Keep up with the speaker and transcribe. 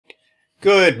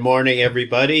Good morning,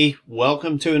 everybody.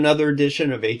 Welcome to another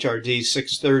edition of HRD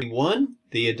 631,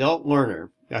 The Adult Learner.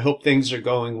 I hope things are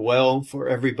going well for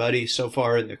everybody so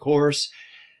far in the course.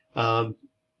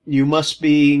 You must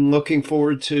be looking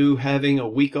forward to having a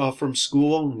week off from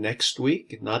school next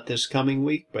week, not this coming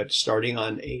week, but starting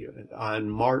on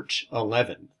March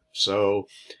 11th. So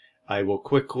I will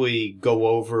quickly go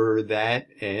over that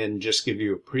and just give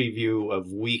you a preview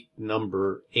of week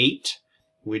number 8,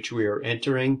 which we are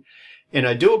entering. And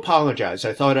I do apologize.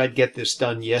 I thought I'd get this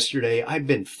done yesterday. I've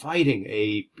been fighting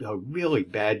a really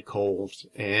bad cold,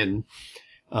 and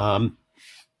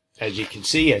as you can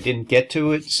see, I didn't get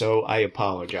to it, so I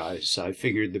apologize. I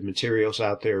figured the materials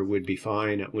out there would be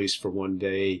fine, at least for one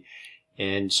day.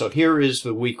 And so here is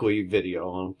the weekly video.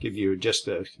 I'll give you just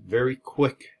a very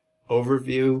quick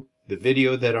overview. The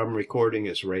video that I'm recording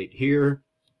is right here.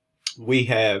 We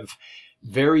have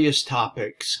various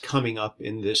topics coming up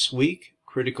in this week: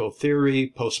 critical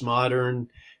theory, postmodern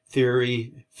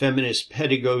theory, feminist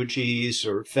pedagogies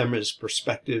or feminist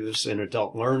perspectives in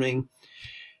adult learning.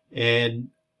 And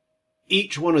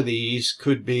each one of these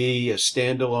could be a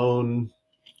standalone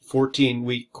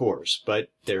 14-week course, but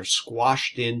they're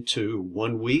squashed into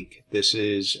 1 week. This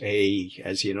is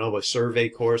as you know, a survey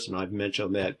course, and I've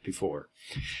mentioned that before.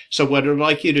 So what I'd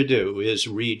like you to do is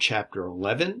read chapter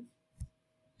 11.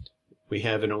 We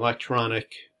have an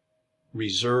electronic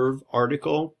reserve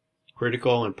article,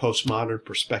 critical and postmodern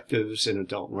perspectives in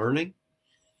adult learning.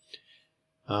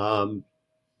 You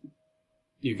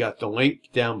got the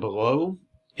link down below.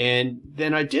 And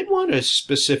then I did want to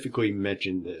specifically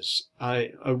mention this.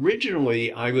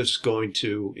 Originally I was going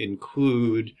to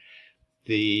include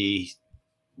the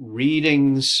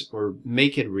readings or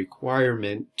make it a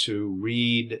requirement to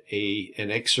read an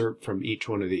excerpt from each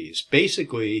one of these.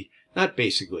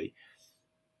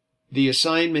 The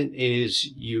assignment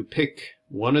is you pick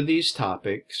one of these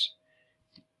topics.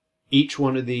 Each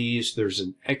one of these, there's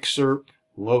an excerpt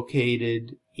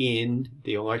located in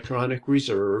the electronic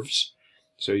reserves.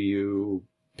 So you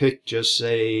pick, just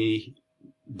say,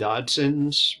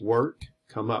 Dodson's work,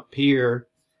 come up here,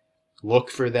 look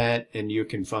for that, and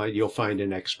you'll find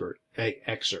an excerpt.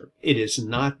 It is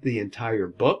not the entire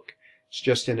book, it's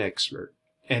just an excerpt.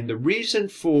 And the reason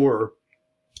for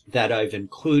that I've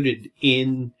included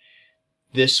in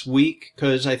this week,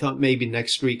 because I thought maybe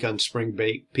next week on spring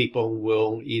break people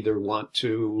will either want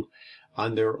to,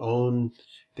 on their own,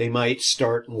 they might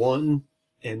start one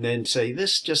and then say,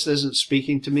 this just isn't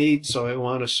speaking to me, so I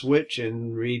want to switch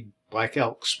and read Black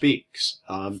Elk Speaks.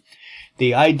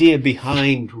 The idea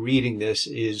behind reading this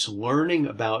is learning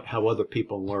about how other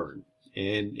people learn.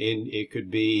 And it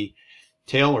could be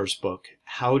Taylor's book,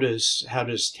 How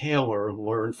Does Taylor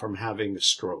Learn from Having a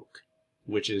Stroke?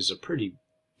 Which is a pretty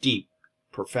deep,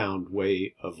 profound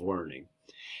way of learning.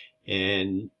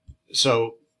 And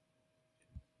so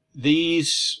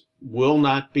these will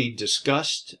not be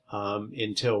discussed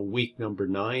until week number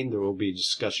 9. There will be a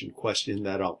discussion question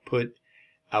that I'll put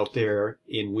out there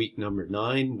in week number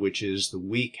 9, which is the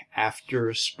week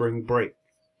after spring break.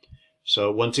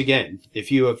 So once again,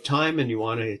 if you have time and you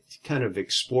want to kind of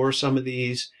explore some of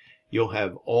these, you'll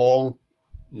have all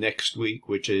next week,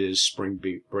 which is spring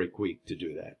break week, to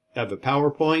do that. I have a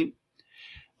PowerPoint,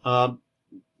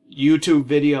 YouTube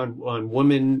video on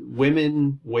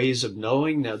women ways of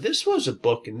knowing. Now, this was a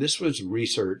book and this was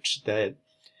research that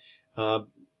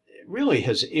really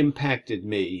has impacted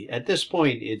me. At this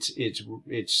point,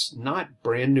 it's not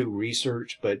brand new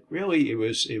research, but really it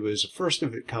was a first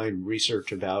of its kind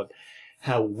research about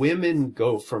how women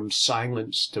go from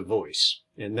silence to voice,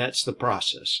 and that's the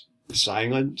process: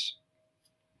 silence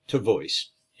to voice.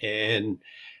 And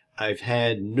I've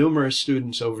had numerous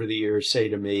students over the years say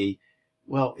to me,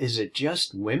 well, is it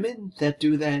just women that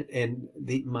do that? And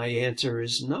my answer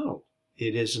is no,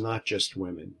 it is not just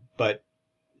women. But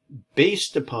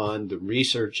based upon the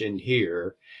research in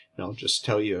here, and I'll just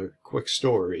tell you a quick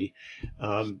story.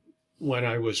 When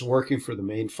I was working for the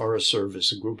Maine Forest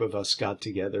Service, a group of us got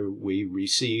together. We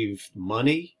received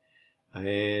money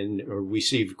or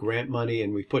received grant money,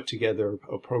 and we put together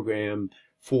a program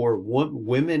for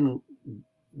women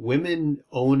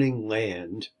owning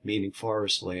land, meaning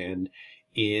forest land,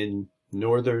 in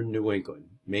northern New England,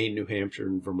 Maine, New Hampshire,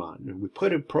 and Vermont. And we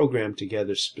put a program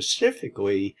together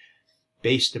specifically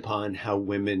based upon how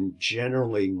women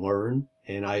generally learn.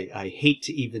 And I hate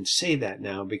to even say that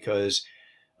now, because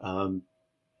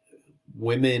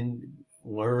women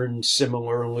learn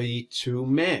similarly to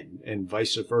men and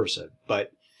vice versa.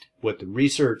 But what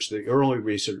the early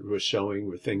research was showing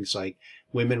were things like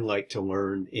women like to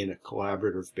learn in a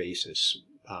collaborative basis.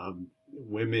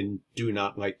 Women do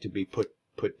not like to be put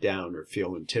put down or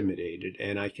feel intimidated.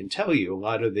 And I can tell you a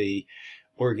lot of the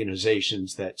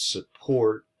organizations that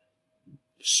support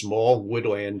small wood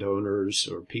landowners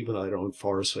or people that own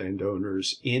forest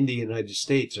landowners in the United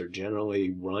States are generally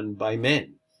run by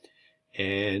men.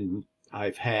 And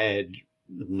I've had,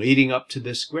 leading up to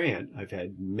this grant, I've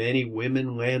had many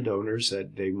women landowners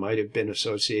that they might have been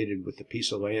associated with a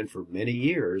piece of land for many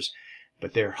years,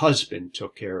 but their husband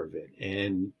took care of it.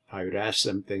 And I would ask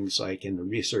them things like, and the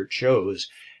research shows,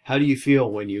 how do you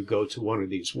feel when you go to one of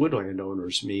these woodland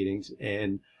owners meetings?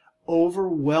 And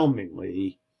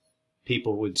overwhelmingly,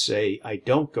 people would say, I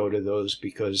don't go to those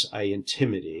because I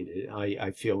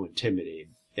feel intimidated.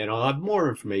 And I'll have more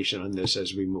information on this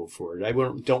as we move forward. I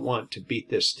don't want to beat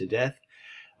this to death,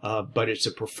 but it's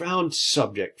a profound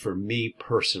subject for me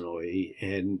personally,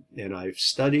 and I've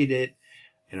studied it,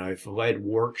 and I've led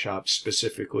workshops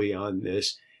specifically on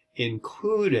this,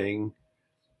 including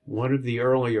one of the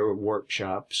earlier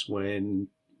workshops when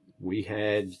we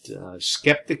had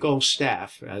skeptical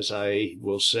staff, as I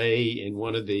will say in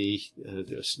one of the,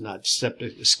 not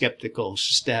skeptical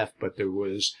staff, but there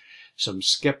was some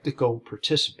skeptical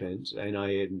participants, and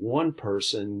I had one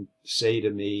person say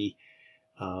to me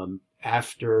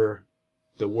after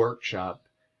the workshop,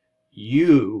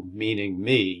 you, meaning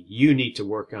me, you need to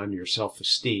work on your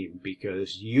self-esteem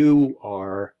because you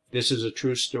are, this is a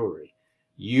true story,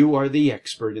 you are the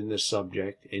expert in this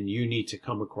subject and you need to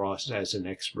come across as an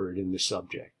expert in the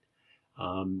subject.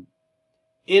 In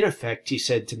effect, he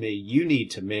said to me, you need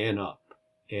to man up.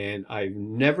 And I've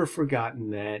never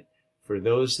forgotten that. For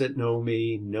those that know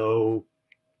me, know,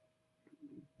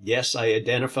 yes, I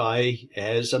identify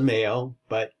as a male,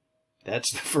 but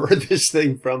that's the furthest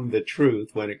thing from the truth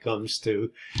when it comes to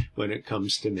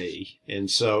me. And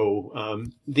so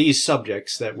these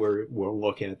subjects that we'll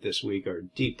look at this week are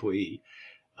deeply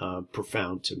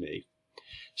profound to me.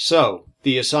 So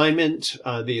the assignment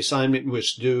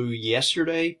was due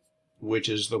yesterday, which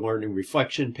is the learning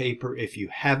reflection paper. If you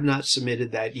have not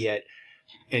submitted that yet,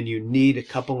 and you need a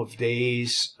couple of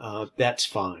days, that's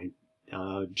fine.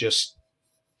 Just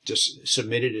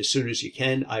submit it as soon as you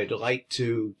can. I'd like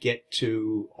to get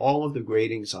to all of the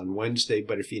gradings on Wednesday,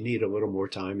 but if you need a little more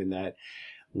time in that,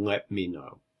 let me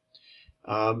know.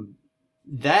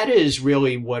 That is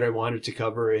really what I wanted to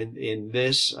cover in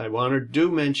this. I wanted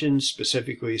to mention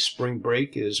specifically spring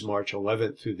break is March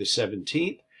 11th through the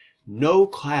 17th. No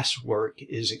classwork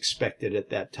is expected at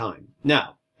that time.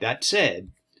 Now, that said,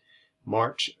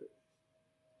 March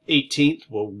 18th,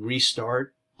 we'll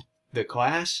restart the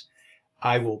class.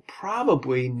 I will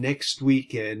probably next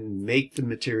weekend make the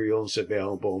materials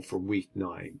available for week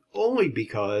 9, only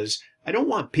because I don't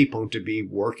want people to be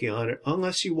working on it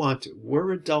unless you want to.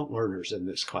 We're adult learners in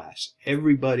this class.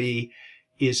 Everybody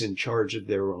is in charge of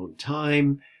their own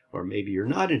time, or maybe you're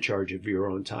not in charge of your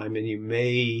own time, and you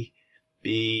may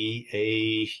be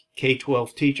a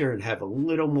K-12 teacher and have a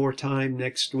little more time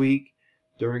next week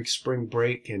during spring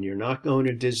break, and you're not going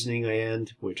to Disneyland,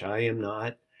 which I am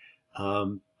not.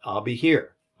 I'll be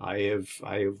here. I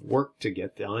have work to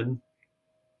get done.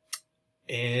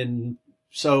 And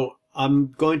so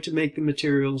I'm going to make the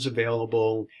materials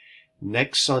available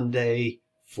next Sunday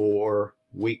for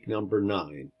week number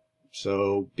 9.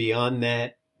 So beyond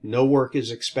that, no work is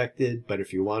expected, but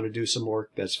if you want to do some work,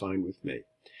 that's fine with me.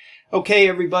 Okay,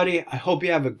 everybody, I hope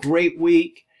you have a great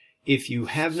week. If you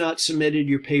have not submitted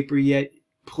your paper yet,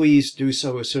 please do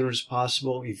so as soon as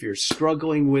possible. If you're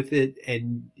struggling with it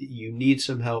and you need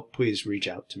some help, please reach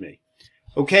out to me.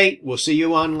 Okay, we'll see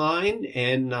you online,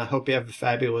 and I hope you have a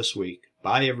fabulous week.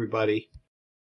 Bye, everybody.